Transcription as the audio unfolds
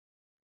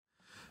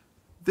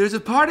There's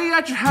a party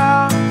at your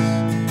house,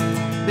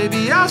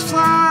 maybe I'll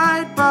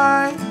slide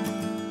by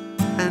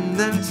and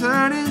then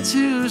turn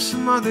into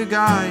some other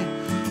guy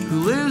who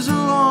lives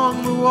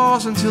along the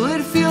walls until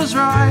it feels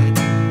right,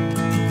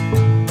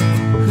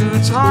 who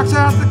talks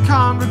at the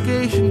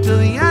congregation till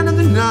the end of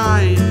the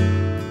night,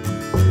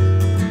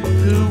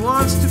 who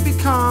wants to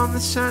become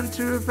the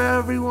center of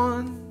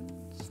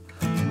everyone's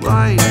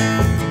life.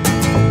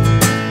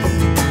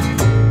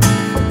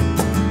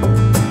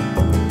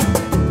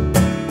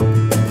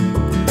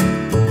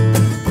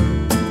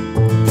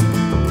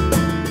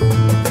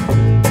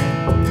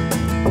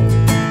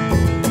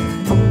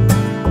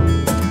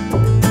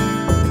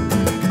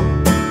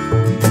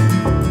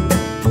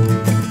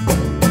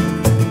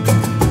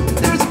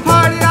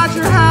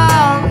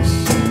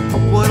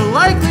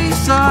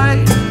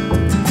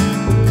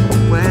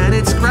 When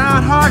it's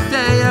Groundhog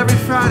Day every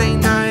Friday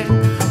night,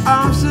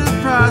 I'm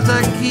surprised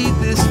I keep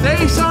this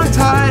face on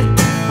tight.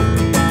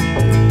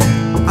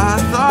 I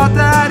thought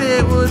that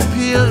it would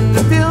appeal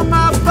to feel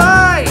my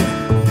bite.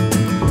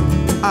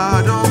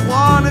 I don't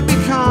want to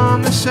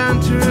become the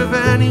center of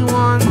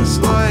anyone's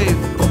life.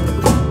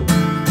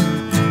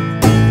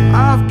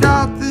 I've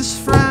got this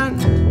friend,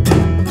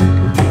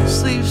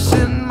 sleeps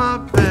in my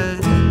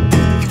bed.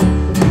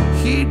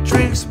 He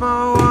drinks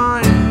my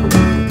wine,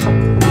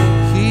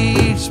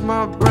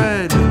 my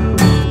bread.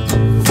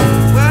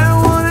 When I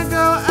wanna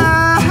go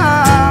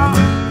out,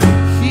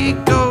 he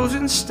goes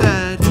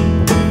instead.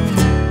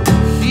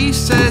 He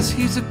says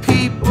he's a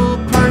people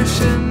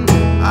person,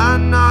 I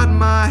nod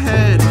my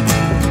head.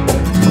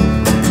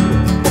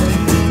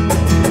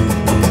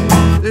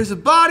 There's a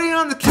body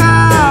on the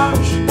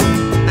couch,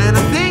 and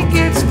I think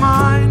it's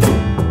mine.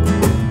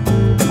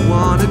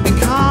 Wanna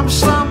become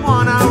some